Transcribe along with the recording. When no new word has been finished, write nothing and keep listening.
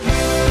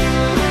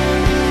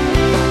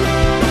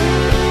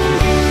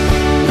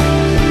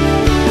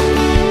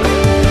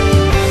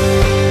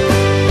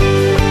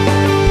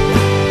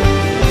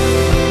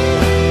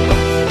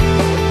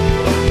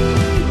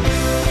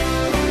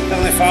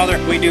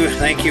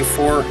thank you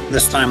for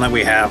this time that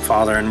we have,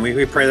 Father, and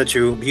we pray that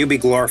you be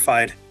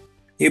glorified.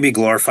 You be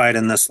glorified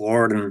in this,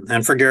 Lord,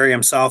 and for Gary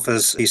himself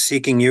as he's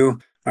seeking you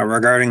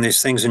regarding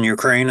these things in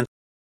Ukraine.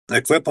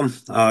 Equip him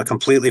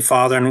completely,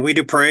 Father. And we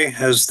do pray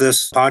as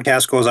this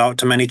podcast goes out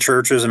to many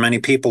churches and many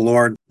people,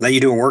 Lord, that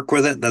you do work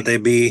with it, that they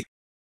be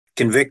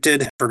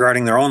convicted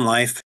regarding their own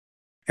life,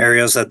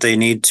 areas that they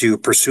need to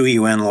pursue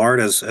you in, Lord,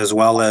 as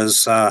well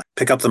as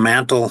pick up the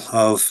mantle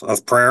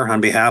of prayer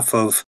on behalf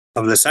of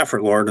this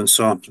effort, Lord. And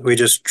so we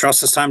just trust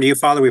this time to you,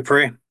 Father, we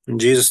pray. In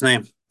Jesus'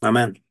 name,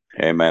 amen.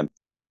 Amen.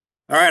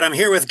 All right, I'm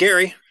here with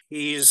Gary.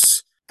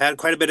 He's had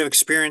quite a bit of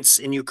experience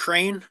in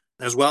Ukraine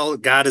as well.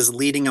 God is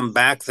leading him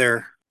back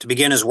there to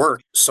begin his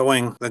work,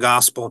 sowing the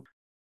gospel.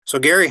 So,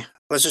 Gary,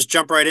 let's just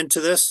jump right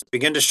into this.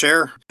 Begin to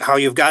share how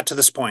you've got to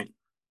this point.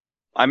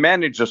 I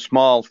manage a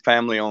small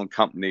family-owned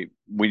company.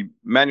 We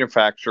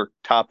manufacture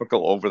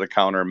topical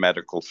over-the-counter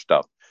medical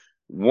stuff.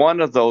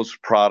 One of those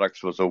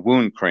products was a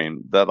wound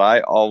cream that I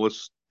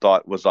always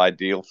thought was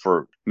ideal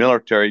for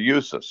military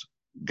uses.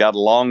 Got a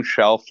long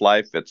shelf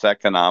life, it's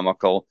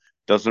economical,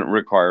 doesn't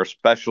require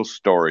special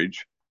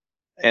storage,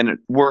 and it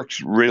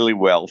works really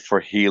well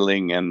for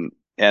healing, and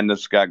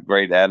it's got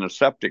great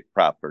antiseptic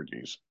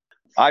properties.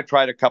 I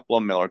tried a couple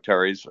of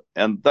militaries,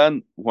 and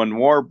then when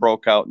war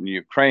broke out in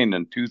Ukraine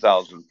in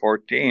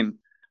 2014,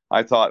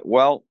 I thought,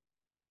 well,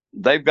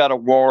 they've got a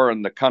war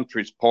and the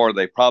country's poor.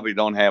 They probably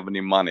don't have any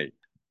money.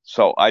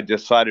 So I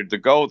decided to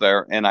go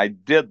there, and I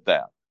did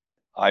that.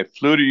 I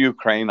flew to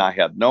Ukraine. I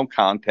had no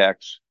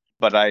contacts,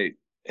 but I'd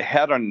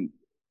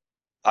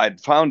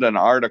found an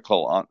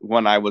article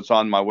when I was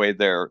on my way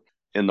there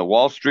in the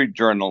Wall Street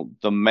Journal.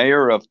 The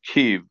mayor of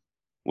Kyiv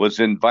was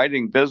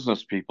inviting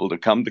business people to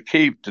come to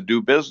Kyiv to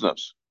do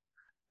business.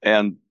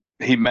 And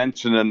he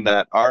mentioned in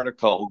that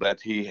article that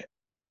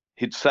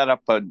he'd set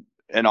up an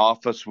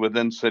office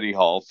within City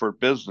Hall for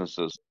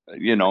businesses,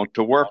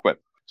 to work with.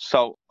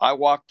 So I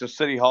walked to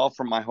City Hall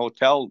from my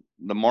hotel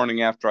the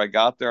morning after I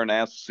got there and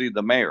asked to see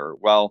the mayor.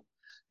 Well,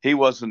 he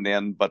wasn't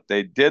in, but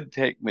they did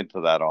take me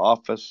to that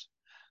office.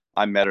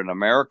 I met an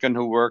American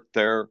who worked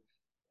there.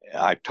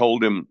 I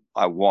told him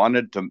I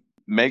wanted to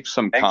make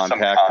some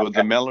contact with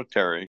the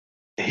military.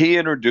 He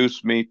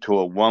introduced me to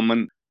a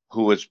woman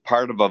who was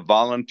part of a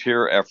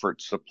volunteer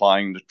effort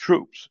supplying the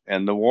troops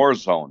in the war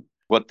zone,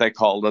 what they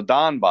call the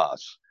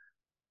Donbass.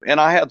 And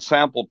I had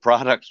sample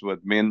products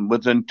with me, and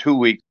within 2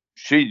 weeks,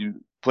 she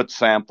put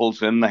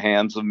samples in the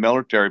hands of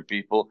military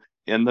people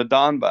in the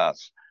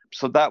Donbass.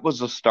 So that was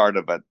the start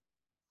of it.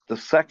 The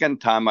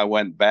second time I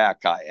went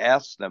back, I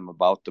asked them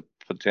about the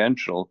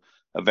potential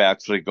of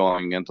actually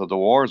going into the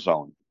war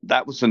zone.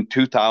 That was in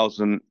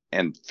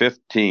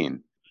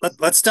 2015.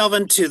 Let's delve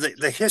into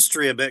the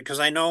history a bit, because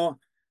I know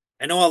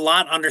a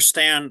lot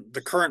understand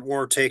the current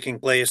war taking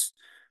place.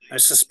 I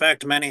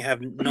suspect many have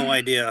no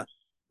idea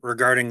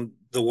regarding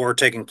the war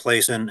taking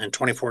place in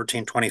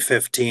 2014,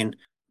 2015.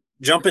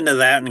 Jump into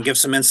that and give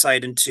some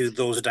insight into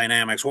those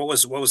dynamics. What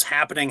was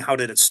happening? How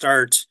did it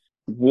start?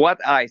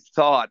 What I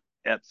thought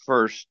at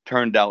first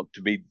turned out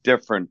to be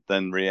different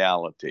than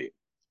reality.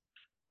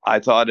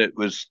 I thought it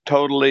was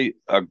totally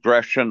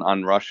aggression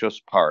on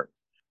Russia's part.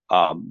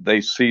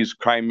 They seized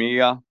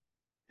Crimea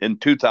in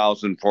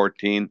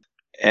 2014,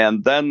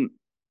 and then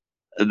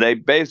they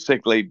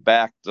basically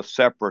backed the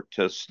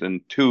separatists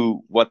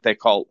into what they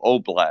call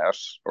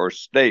oblasts or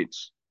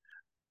states,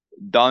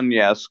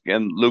 Donetsk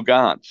and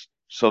Lugansk.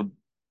 So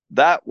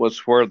that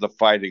was where the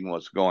fighting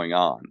was going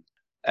on.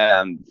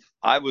 And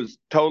I was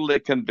totally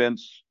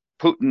convinced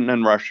Putin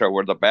and Russia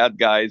were the bad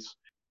guys.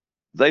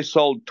 They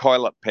sold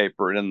toilet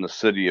paper in the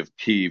city of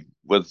Kyiv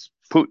with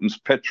Putin's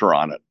picture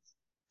on it.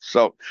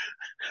 So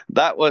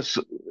that was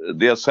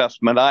the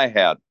assessment I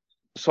had.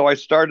 So I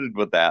started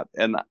with that.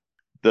 And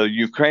the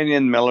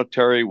Ukrainian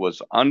military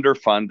was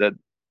underfunded.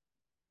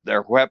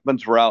 Their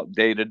weapons were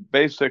outdated.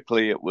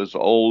 Basically, it was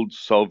old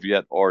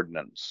Soviet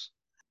ordnance.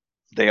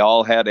 They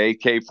all had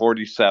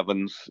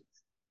AK-47s.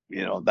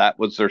 That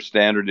was their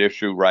standard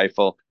issue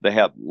rifle. They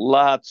had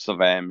lots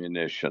of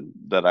ammunition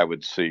that I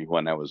would see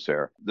when I was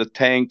there. The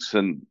tanks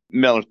and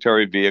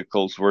military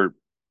vehicles were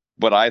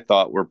what I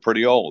thought were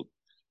pretty old.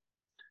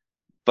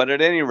 But at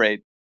any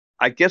rate,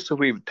 I guess if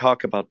we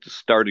talk about the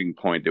starting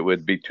point, it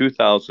would be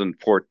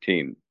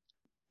 2014.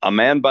 A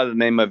man by the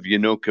name of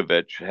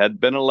Yanukovych had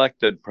been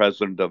elected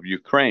president of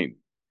Ukraine,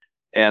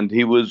 and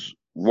he was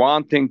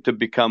wanting to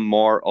become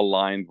more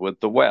aligned with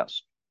the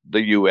West,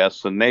 the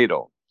U.S. and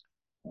NATO.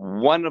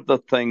 One of the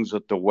things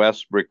that the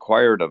West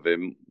required of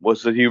him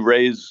was that he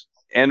raise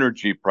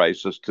energy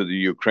prices to the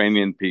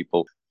Ukrainian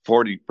people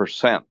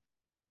 40%.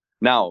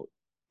 Now,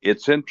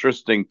 it's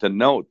interesting to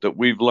note that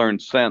we've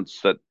learned since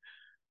that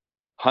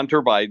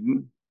Hunter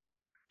Biden,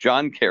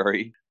 John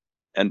Kerry,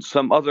 and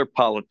some other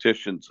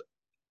politicians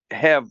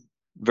have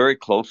very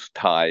close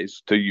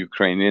ties to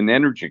Ukrainian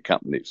energy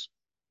companies.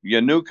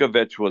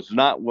 Yanukovych was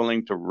not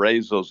willing to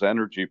raise those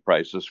energy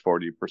prices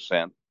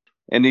 40%.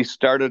 And he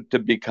started to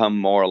become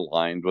more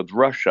aligned with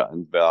Russia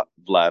and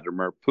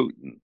Vladimir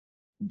Putin.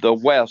 The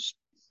West,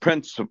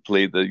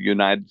 principally the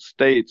United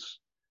States,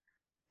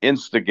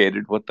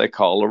 instigated what they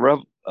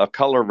call a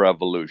color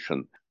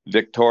revolution.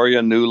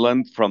 Victoria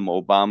Nuland from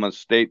Obama's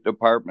State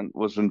Department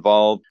was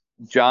involved.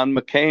 John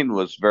McCain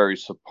was very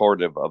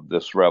supportive of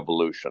this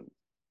revolution.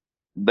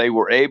 They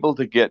were able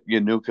to get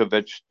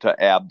Yanukovych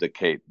to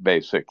abdicate,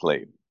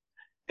 basically.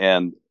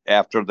 And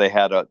after they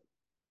had a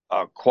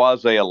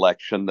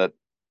quasi-election that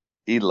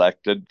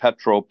elected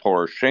Petro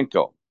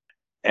Poroshenko.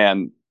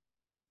 And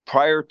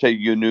prior to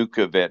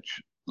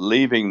Yanukovych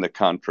leaving the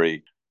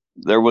country,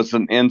 there was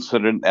an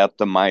incident at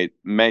the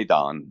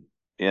Maidan,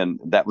 and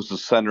that was the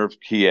center of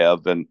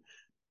Kiev, and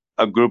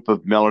a group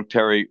of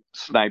military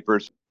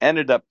snipers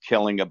ended up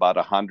killing about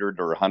 100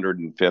 or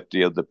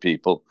 150 of the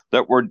people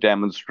that were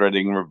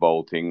demonstrating,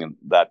 revolting, and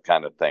that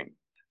kind of thing.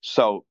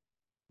 So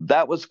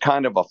that was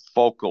kind of a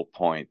focal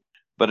point.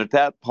 But at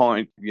that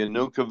point,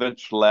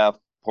 Yanukovych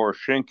left,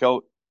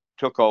 Poroshenko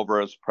took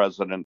over as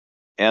president,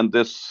 and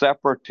this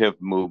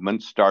separative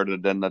movement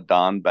started in the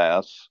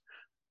Donbass,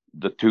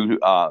 the two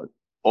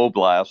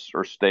oblasts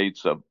or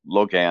states of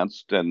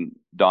Lugansk and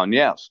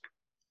Donetsk.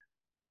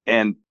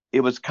 And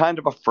it was kind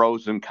of a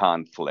frozen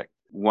conflict.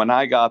 When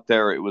I got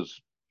there, it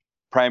was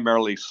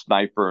primarily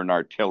sniper and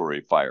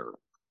artillery fire.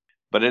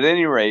 But at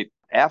any rate,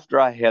 after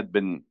I had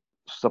been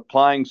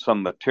supplying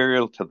some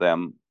material to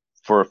them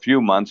for a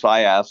few months,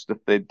 I asked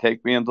if they'd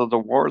take me into the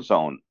war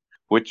zone,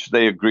 which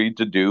they agreed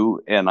to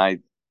do. And I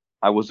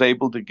was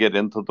able to get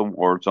into the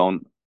war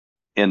zone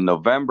in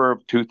November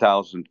of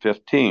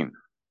 2015.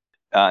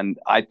 And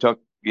I took,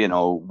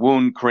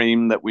 wound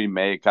cream that we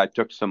make. I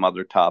took some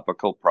other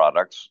topical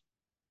products.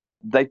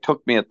 They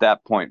took me at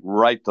that point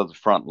right to the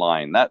front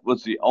line. That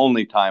was the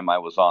only time I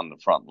was on the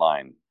front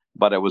line,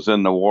 but I was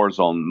in the war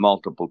zone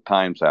multiple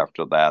times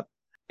after that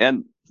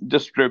and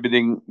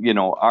distributing,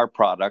 our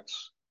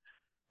products.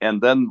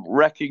 And then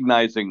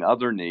recognizing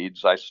other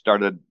needs, I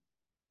started,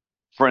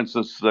 for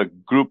instance, the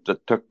group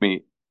that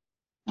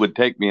would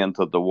take me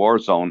into the war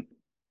zone.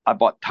 I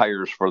bought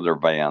tires for their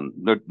van.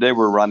 They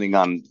were running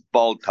on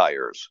ball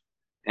tires,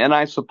 and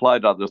I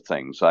supplied other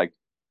things. I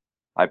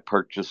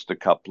purchased a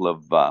couple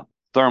of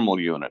thermal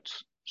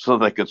units so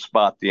they could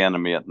spot the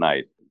enemy at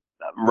night,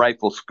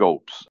 rifle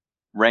scopes,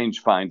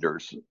 range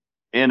finders,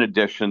 in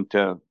addition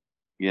to,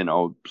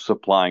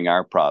 supplying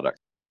our product.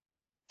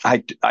 I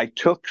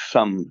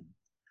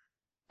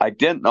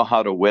didn't know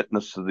how to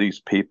witness to these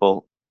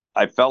people.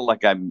 I felt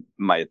like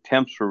my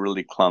attempts were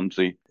really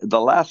clumsy.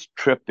 The last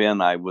trip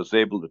in, I was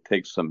able to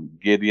take some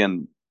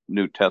Gideon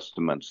New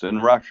Testaments in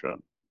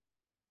Russian.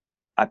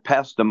 I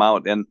passed them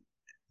out, and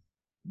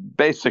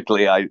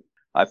basically I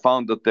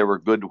found that there were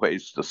good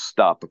ways to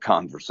stop a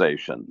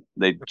conversation.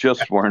 They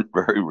just weren't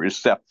very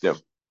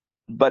receptive.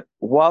 But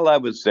while I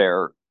was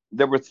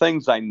there were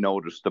things I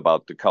noticed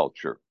about the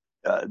culture.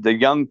 The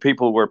young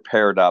people were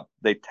paired up.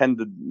 They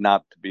tended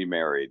not to be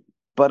married.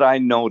 But I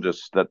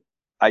noticed that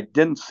I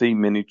didn't see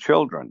many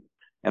children.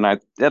 And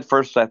at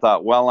first I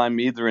thought, well, I'm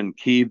either in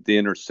Kyiv, the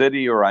inner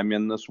city, or I'm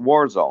in this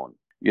war zone,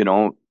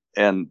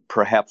 and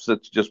perhaps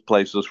it's just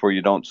places where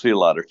you don't see a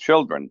lot of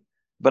children.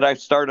 But I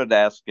started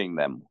asking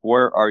them,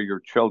 where are your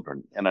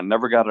children? And I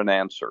never got an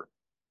answer.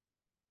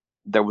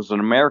 There was an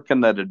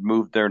American that had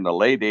moved there in the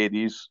late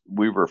 80s.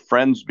 We were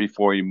friends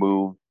before he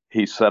moved.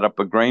 He set up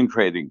a grain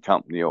trading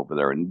company over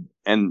there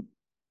and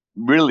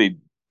really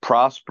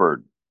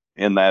prospered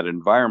in that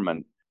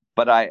environment.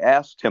 But I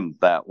asked him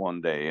that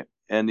one day,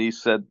 and he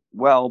said,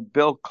 well,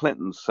 Bill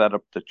Clinton set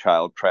up the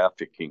child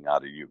trafficking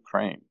out of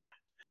Ukraine.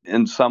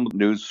 And some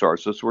news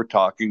sources were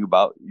talking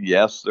about,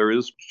 yes, there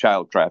is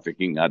child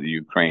trafficking out of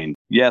Ukraine.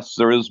 Yes,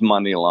 there is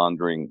money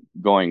laundering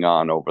going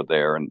on over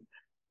there. And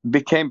it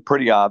became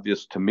pretty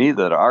obvious to me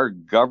that our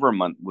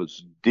government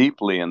was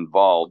deeply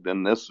involved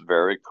in this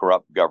very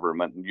corrupt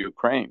government in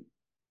Ukraine.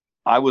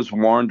 I was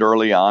warned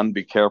early on,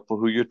 be careful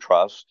who you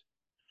trust.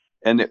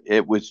 And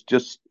it was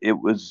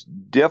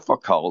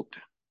difficult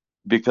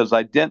because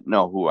I didn't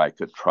know who I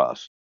could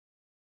trust.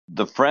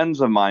 The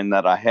friends of mine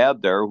that I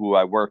had there who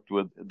I worked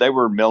with, they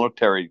were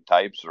military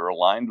types or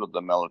aligned with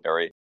the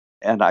military.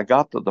 And I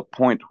got to the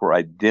point where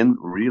I didn't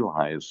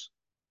realize,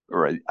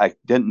 or I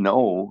didn't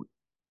know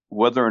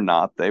whether or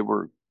not they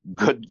were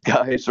good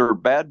guys or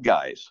bad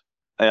guys.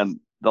 And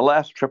the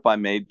last trip I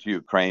made to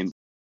Ukraine,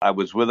 I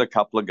was with a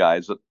couple of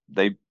guys that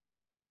they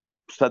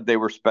said they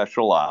were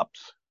special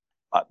ops.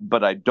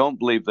 But I don't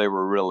believe they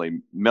were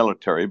really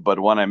military. But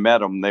when I met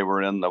them, they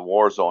were in the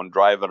war zone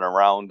driving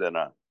around in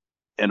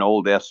an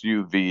old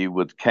SUV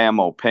with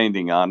camo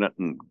painting on it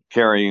and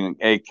carrying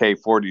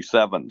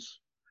AK-47s,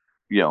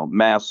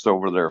 masks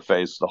over their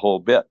face, the whole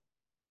bit.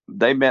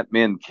 They met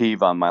me in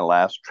Kyiv on my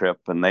last trip,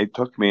 and they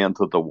took me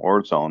into the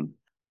war zone.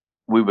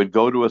 We would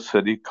go to a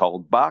city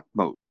called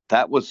Bakhmut.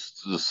 That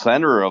was the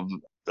center of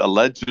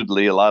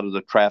allegedly a lot of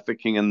the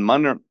trafficking and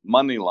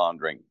money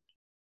laundering.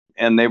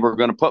 And they were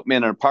going to put me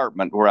in an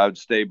apartment where I would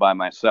stay by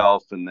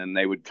myself, and then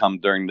they would come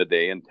during the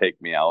day and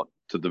take me out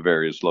to the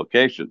various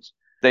locations.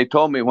 They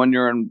told me, when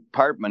you're in an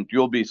apartment,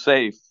 you'll be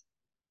safe.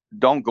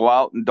 Don't go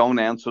out and don't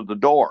answer the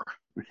door.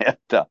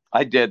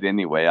 I did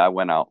anyway. I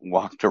went out and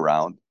walked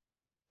around.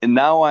 And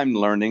now I'm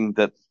learning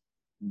that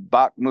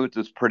Bakhmut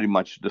is pretty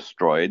much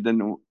destroyed,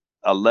 and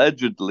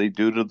allegedly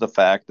due to the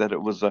fact that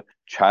it was a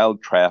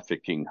child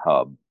trafficking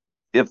hub.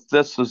 If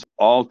this is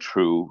all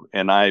true,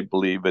 and I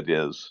believe it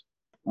is,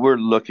 we're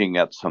looking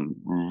at some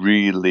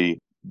really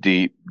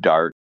deep,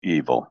 dark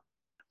evil,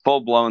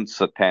 full-blown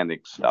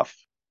satanic stuff.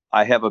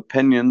 I have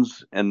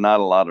opinions and not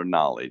a lot of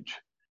knowledge.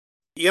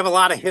 You have a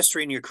lot of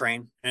history in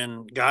Ukraine,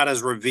 and God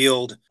has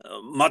revealed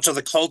much of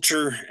the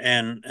culture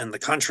and the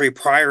country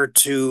prior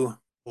to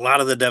a lot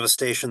of the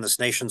devastation this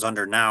nation's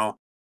under now.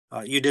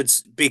 You did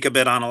speak a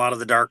bit on a lot of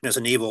the darkness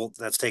and evil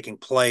that's taking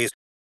place.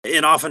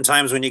 And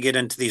oftentimes, when you get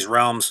into these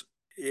realms,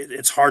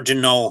 it's hard to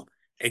know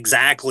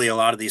exactly a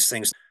lot of these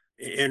things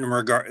in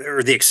regard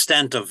or the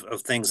extent of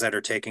things that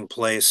are taking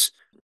place.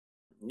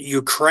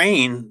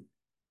 Ukraine,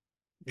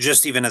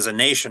 just even as a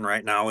nation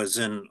right now, is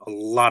in a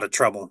lot of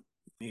trouble.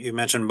 You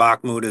mentioned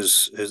Bakhmut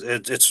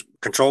it's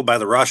controlled by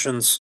the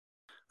Russians.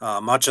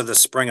 Much of the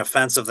spring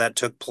offensive that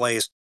took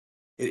place,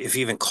 if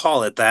you even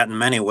call it that, in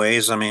many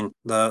ways, I mean,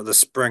 the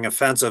spring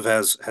offensive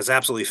has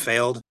absolutely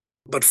failed.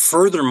 But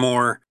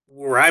furthermore,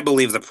 where I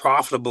believe the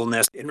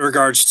profitableness in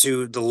regards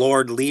to the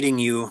Lord leading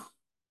you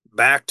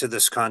back to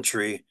this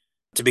country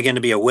to begin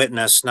to be a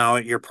witness. Now,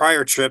 at your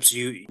prior trips,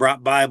 you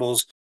brought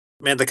Bibles.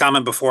 Made the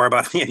comment before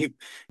about you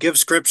give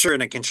scripture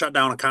and it can shut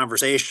down a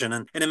conversation.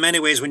 And in many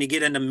ways, when you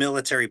get into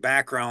military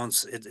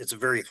backgrounds, it's a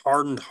very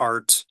hardened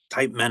heart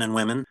type men and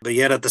women. But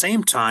yet at the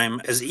same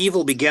time, as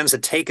evil begins to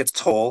take its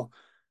toll,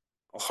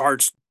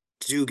 hearts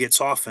do get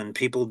softened.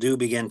 People do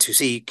begin to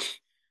seek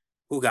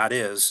who God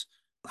is.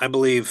 I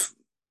believe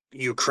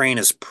Ukraine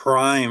is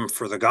prime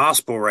for the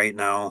gospel right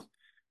now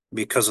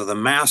because of the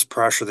mass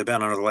pressure they've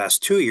been under the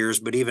last 2 years,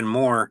 but even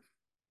more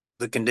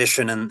the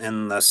condition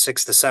in the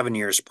 6 to 7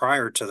 years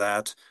prior to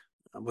that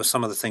with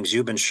some of the things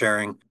you've been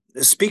sharing.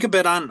 Speak a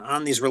bit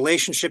on these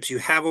relationships you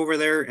have over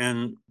there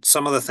and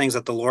some of the things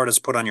that the Lord has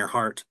put on your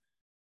heart.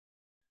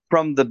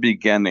 From the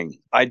beginning,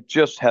 I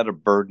just had a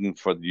burden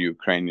for the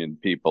Ukrainian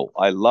people.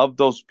 I love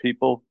those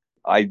people.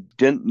 I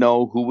didn't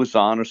know who was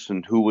honest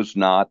and who was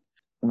not.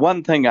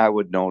 One thing I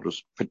would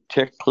notice,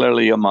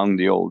 particularly among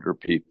the older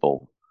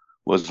people,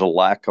 was a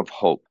lack of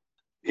hope,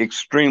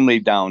 extremely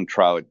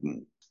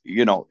downtrodden.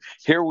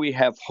 Here we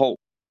have hope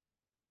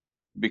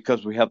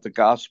because we have the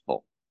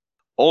gospel.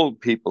 Old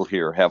people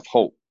here have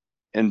hope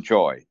and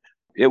joy.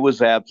 It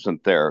was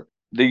absent there.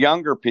 The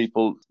younger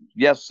people,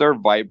 yes, they're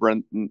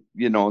vibrant. And,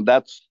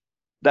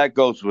 that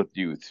goes with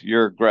youth.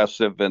 You're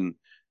aggressive and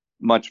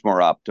much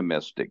more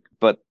optimistic.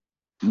 But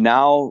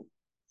now,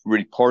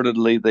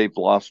 reportedly, they've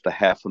lost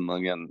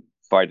 500,000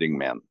 fighting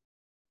men.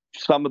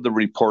 Some of the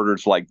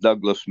reporters, like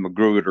Douglas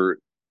Magruder,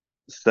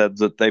 said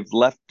that they've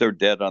left their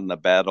dead on the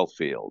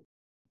battlefield.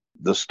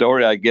 The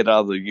story I get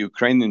out of the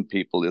Ukrainian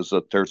people is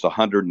that there's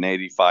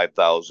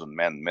 185,000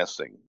 men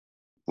missing.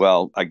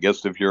 Well, I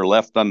guess if you're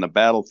left on the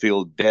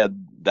battlefield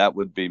dead, that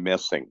would be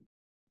missing.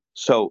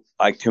 So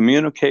I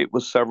communicate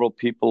with several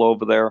people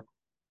over there.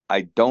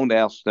 I don't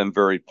ask them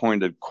very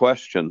pointed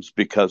questions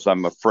because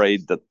I'm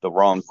afraid that the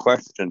wrong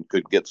question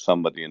could get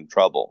somebody in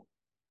trouble.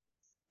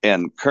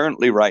 And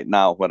currently right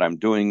now, what I'm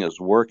doing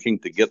is working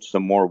to get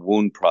some more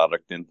wound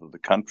product into the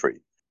country.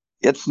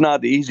 It's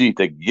not easy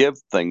to give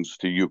things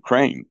to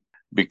Ukraine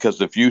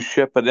because if you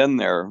ship it in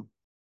there,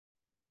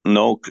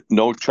 no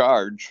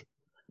charge,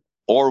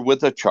 or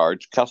with a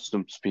charge,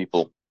 customs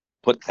people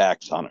put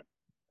tax on it.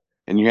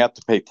 And you have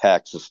to pay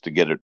taxes to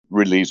get it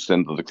released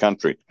into the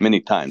country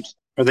many times.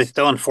 Are they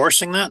still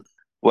enforcing that?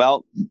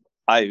 Well,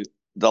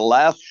 the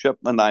last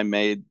shipment I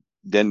made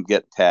didn't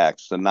get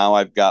taxed, and now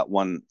I've got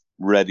one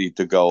ready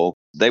to go.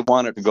 They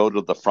want it to go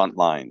to the front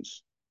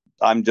lines.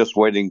 I'm just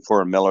waiting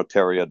for a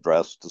military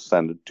address to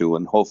send it to,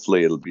 and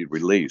hopefully it'll be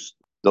released.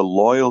 The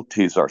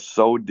loyalties are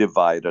so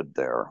divided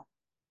there,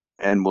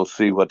 and we'll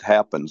see what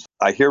happens.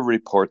 I hear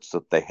reports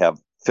that they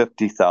have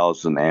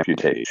 50,000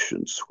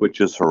 amputations,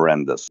 which is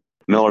horrendous.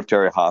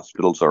 Military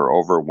hospitals are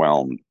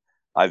overwhelmed.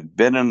 I've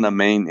been in the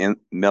main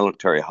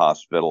military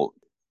hospital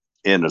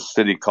in a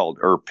city called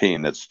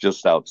Irpin. It's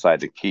just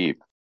outside of Kyiv.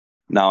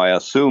 Now, I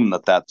assume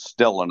that that's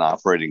still an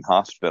operating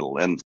hospital,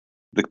 and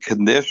the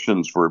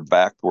conditions were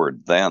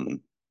backward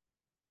then.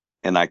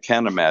 And I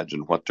can't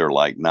imagine what they're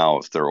like now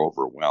if they're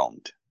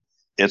overwhelmed.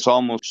 It's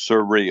almost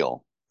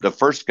surreal. The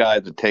first guy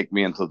to take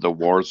me into the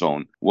war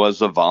zone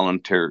was a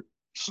volunteer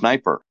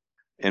sniper.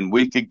 And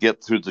we could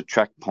get through the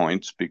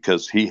checkpoints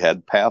because he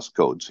had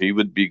passcodes. He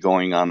would be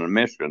going on a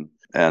mission.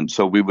 And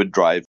so we would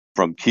drive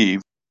from Kyiv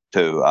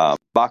to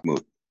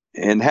Bakhmut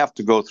and have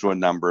to go through a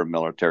number of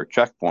military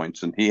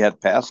checkpoints. And he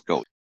had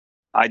passcodes.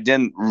 I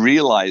didn't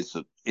realize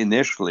it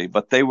initially,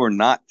 but they were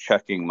not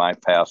checking my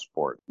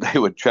passport. They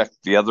would check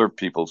the other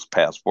people's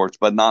passports,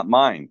 but not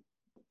mine.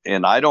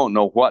 And I don't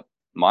know what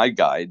my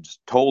guides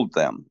told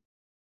them.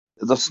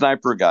 The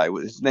sniper guy,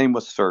 his name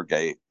was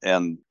Sergei,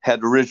 and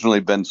had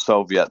originally been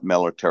Soviet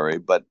military,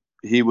 but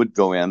he would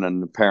go in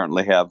and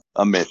apparently have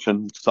a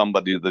mission,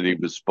 somebody that he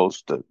was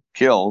supposed to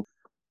kill.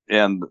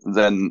 And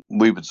then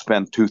we would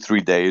spend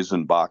 2-3 days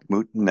in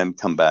Bakhmut and then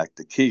come back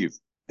to Kyiv.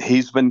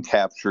 He's been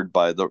captured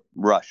by the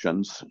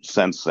Russians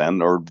since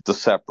then, or the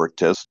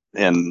separatists.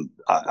 And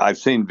I've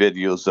seen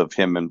videos of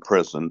him in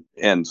prison.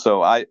 And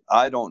so I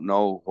don't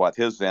know what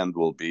his end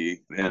will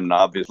be. And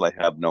obviously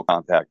I have no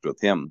contact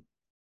with him.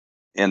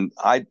 And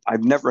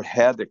I've never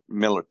had a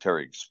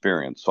military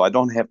experience, so I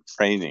don't have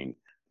training.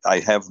 I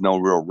have no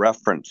real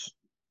reference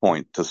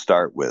point to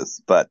start with.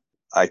 But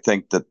I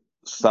think that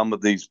some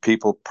of these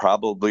people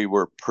probably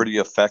were pretty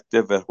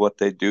effective at what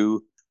they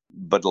do.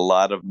 But a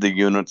lot of the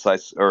units,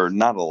 or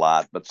not a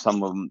lot, but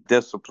some of them,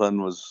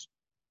 discipline was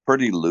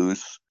pretty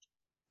loose.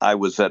 I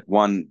was at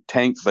one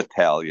tank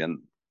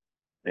battalion,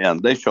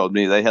 and they showed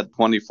me they had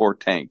 24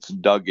 tanks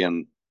dug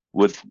in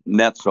with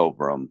nets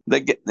over them.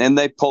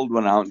 They pulled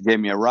one out and gave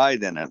me a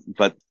ride in it.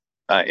 But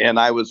and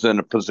I was in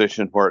a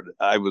position where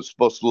I was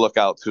supposed to look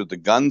out through the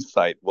gun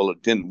sight. Well,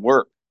 it didn't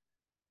work.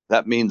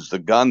 That means the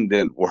gun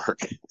didn't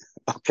work.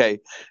 Okay,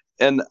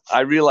 and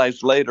I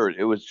realized later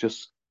it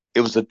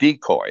was a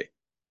decoy.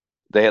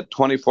 They had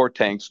 24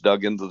 tanks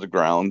dug into the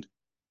ground.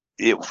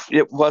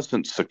 It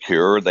wasn't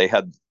secure. They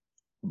had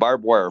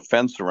barbed wire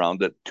fence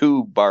around it,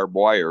 2 barbed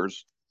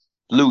wires,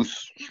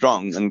 loose,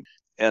 strung.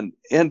 And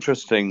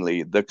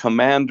interestingly, the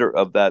commander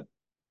of that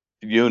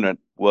unit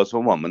was a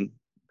woman,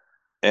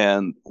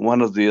 and one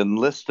of the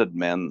enlisted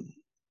men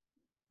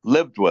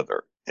lived with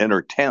her in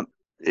her tent.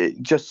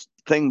 Just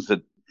things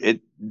that it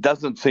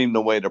doesn't seem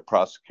the way to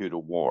prosecute a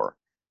war.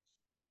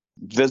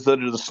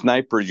 Visited a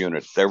sniper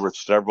unit. There were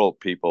several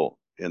people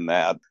in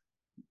that.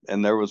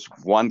 And there was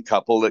one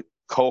couple that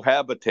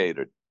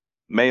cohabitated,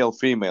 male,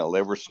 female.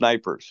 They were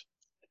snipers.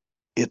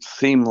 It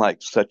seemed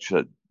like such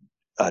a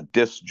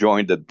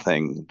disjointed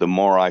thing the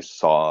more I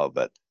saw of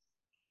it.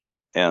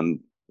 And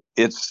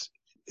it's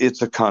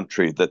a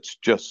country that's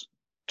just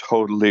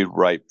totally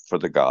ripe for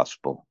the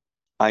gospel.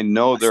 I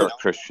know there are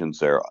Christians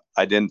there.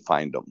 I didn't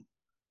find them.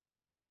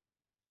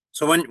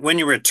 So when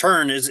you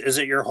return, is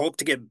it your hope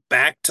to get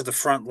back to the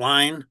front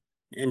line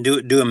and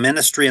do a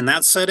ministry in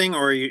that setting,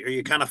 or are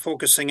you kind of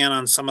focusing in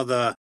on some of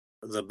the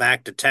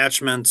back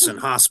detachments and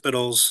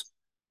hospitals?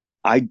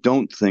 I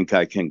don't think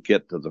I can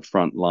get to the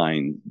front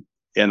line,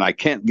 and I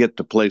can't get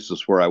to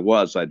places where I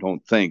was, I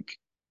don't think.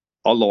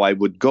 Although I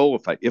would go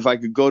if I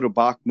could go to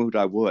Bakhmut,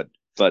 I would,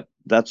 but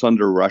that's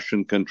under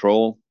Russian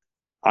control.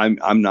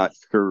 I'm not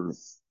sure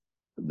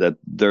that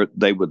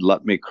they would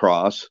let me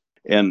cross.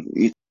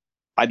 And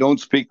I don't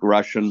speak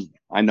Russian.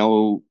 I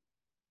know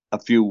a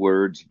few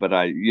words, but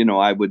I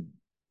would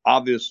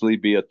obviously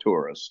be a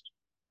tourist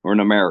or an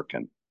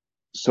American.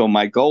 So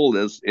my goal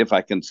is, if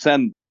I can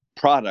send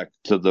product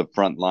to the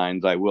front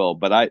lines, I will.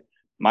 But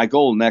my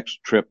goal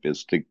next trip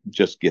is to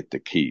just get to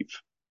Kyiv.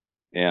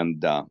 And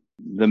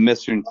the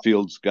mission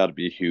field's got to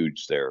be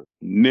huge there.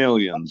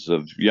 Millions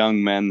of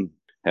young men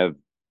have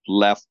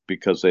left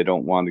because they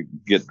don't want to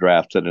get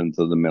drafted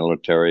into the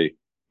military.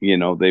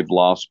 They've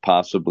lost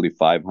possibly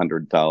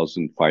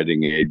 500,000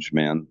 fighting age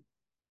men.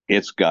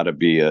 It's got to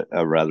be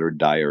a rather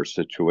dire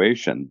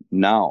situation.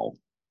 Now,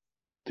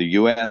 the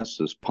U.S.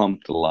 has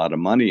pumped a lot of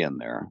money in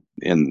there,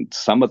 and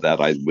some of that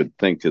I would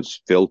think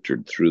is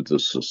filtered through the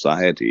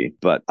society,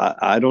 but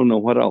I don't know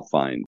what I'll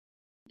find.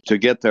 To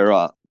get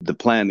there, the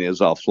plan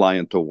is I'll fly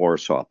into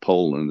Warsaw,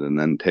 Poland, and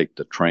then take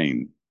the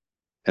train.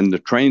 And the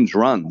trains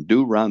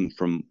do run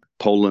from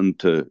Poland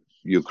to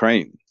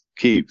Ukraine,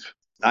 Kyiv.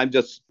 I'm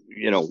just,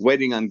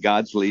 waiting on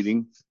God's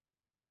leading.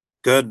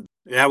 Good.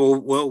 Yeah,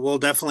 we'll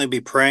definitely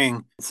be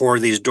praying for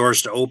these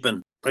doors to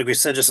open. Like we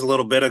said just a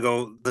little bit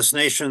ago, this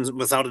nation,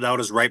 without a doubt,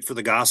 is ripe for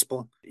the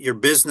gospel. Your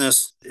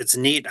business, it's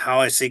neat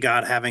how I see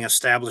God having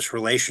established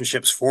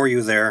relationships for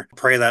you there.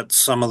 Pray that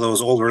some of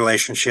those old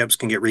relationships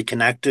can get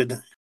reconnected,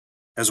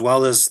 as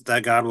well as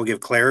that God will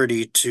give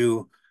clarity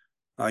to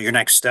your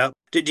next step.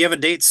 Did you have a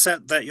date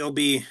set that you'll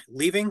be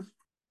leaving?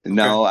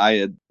 No, I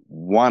had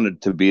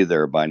wanted to be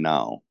there by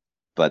now,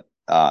 but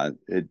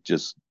it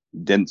just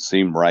didn't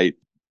seem right.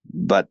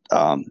 But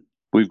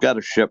we've got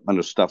a shipment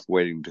of stuff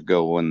waiting to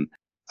go, and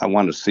I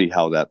want to see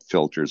how that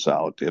filters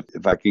out.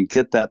 If I can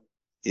get that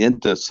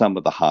into some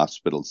of the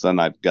hospitals, then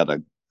I've got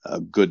a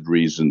good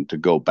reason to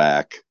go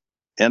back.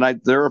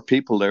 And there are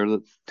people there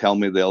that tell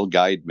me they'll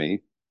guide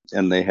me,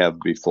 and they have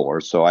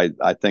before. So I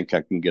think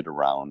I can get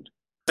around.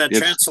 That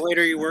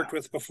translator you worked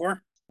with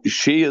before?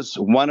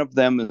 One of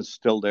them is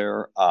still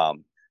there.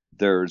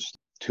 There's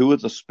 2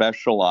 of the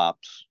special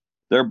ops.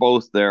 They're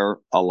both there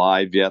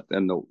alive yet,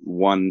 and the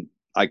one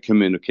I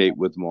communicate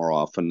with more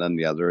often than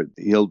the other.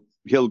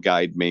 He'll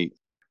guide me,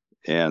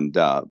 and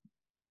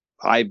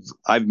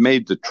I've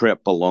made the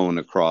trip alone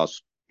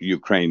across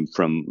Ukraine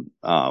from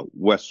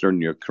Western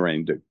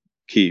Ukraine to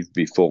Kyiv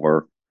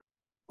before.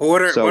 Well,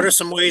 what are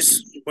some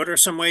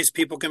ways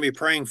people can be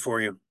praying for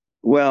you?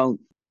 Well,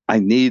 I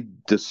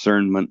need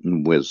discernment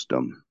and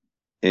wisdom,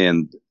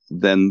 and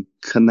then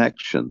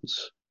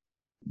connections,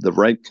 the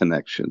right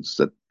connections,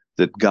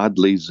 that God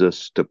leads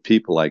us to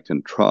people I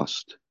can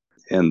trust,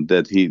 and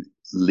that He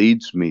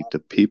leads me to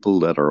people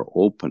that are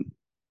open.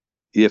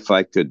 If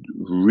I could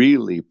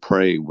really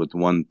pray with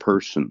one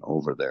person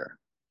over there,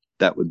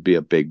 that would be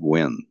a big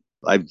win.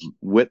 I've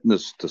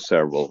witnessed to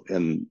several,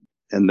 and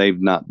and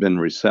they've not been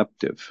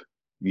receptive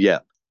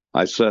yet.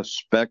 I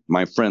suspect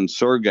my friend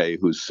Sergei,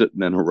 who's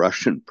sitting in a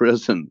Russian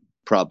prison,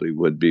 probably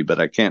would be,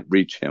 but I can't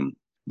reach him.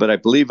 But I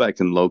believe I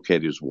can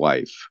locate his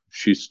wife.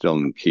 She's still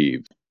in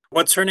Kyiv.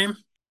 What's her name?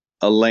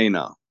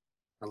 Elena.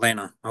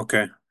 Elena.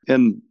 Okay.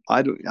 And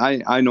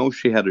I know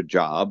she had a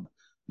job.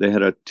 They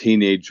had a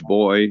teenage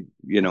boy.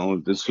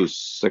 This was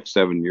 6,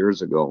 7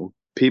 years ago.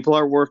 People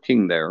are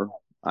working there.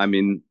 I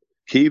mean,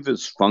 Kyiv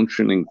is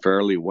functioning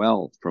fairly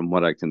well from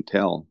what I can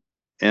tell.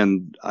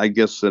 And I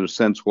guess in a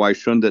sense, why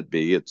shouldn't it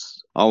be?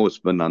 It's always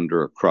been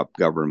under a corrupt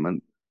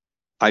government.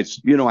 I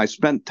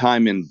spent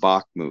time in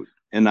Bakhmut,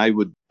 and I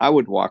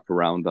would walk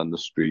around on the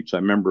streets. I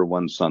remember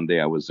one Sunday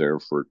I was there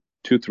for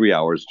 2, 3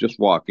 hours, just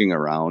walking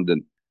around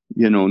and,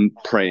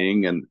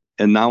 praying. And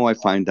now I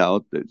find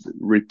out that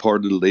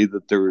reportedly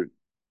that there were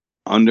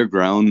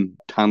underground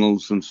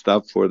tunnels and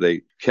stuff where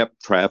they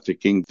kept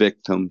trafficking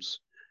victims.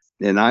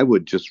 And I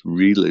would just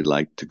really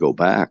like to go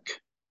back.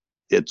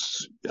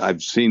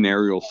 I've seen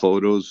aerial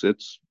photos.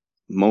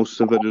 Most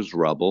of it is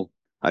rubble.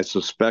 I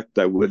suspect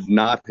I would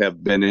not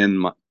have been in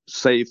my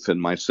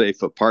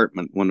safe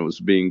apartment when it was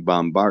being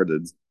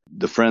bombarded.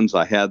 The friends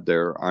I had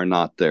there are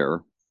not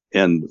there.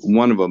 And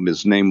one of them,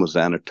 his name was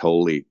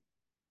Anatoly.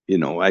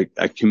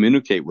 I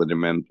communicate with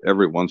him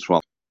every once in a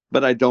while,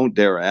 but I don't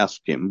dare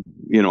ask him.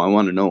 I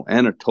want to know,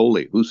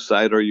 Anatoly, whose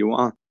side are you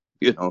on?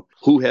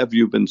 Who have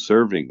you been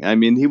serving? I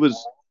mean,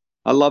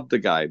 I love the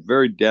guy,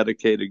 very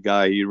dedicated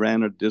guy. He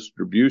ran a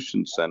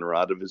distribution center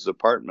out of his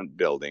apartment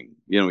building.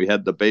 He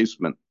had the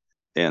basement,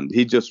 and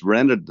he just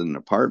rented an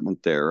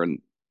apartment there, and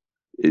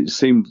it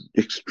seemed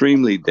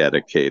extremely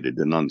dedicated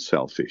and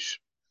unselfish.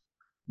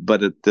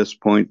 But at this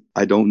point,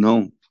 I don't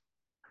know.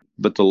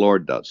 But the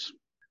Lord does.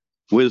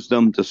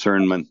 Wisdom,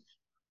 discernment,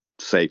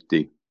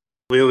 safety.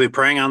 We will be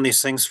praying on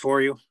these things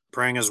for you,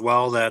 praying as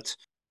well that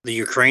the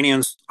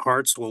Ukrainians'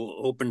 hearts will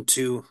open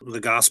to the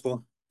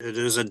gospel. It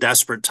is a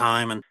desperate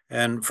time.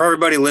 And for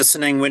everybody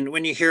listening,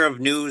 when you hear of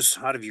news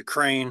out of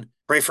Ukraine,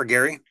 pray for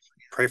Gary.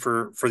 Pray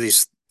for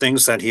these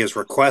things that he has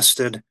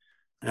requested.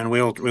 And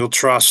we'll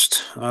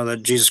trust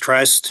that Jesus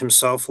Christ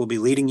himself will be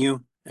leading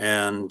you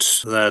and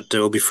that it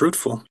will be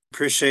fruitful.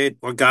 Appreciate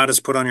what God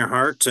has put on your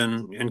heart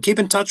and keep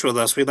in touch with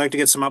us. We'd like to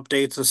get some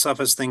updates and stuff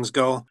as things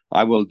go.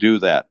 I will do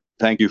that.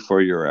 Thank you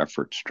for your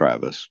efforts,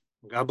 Travis.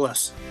 God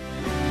bless.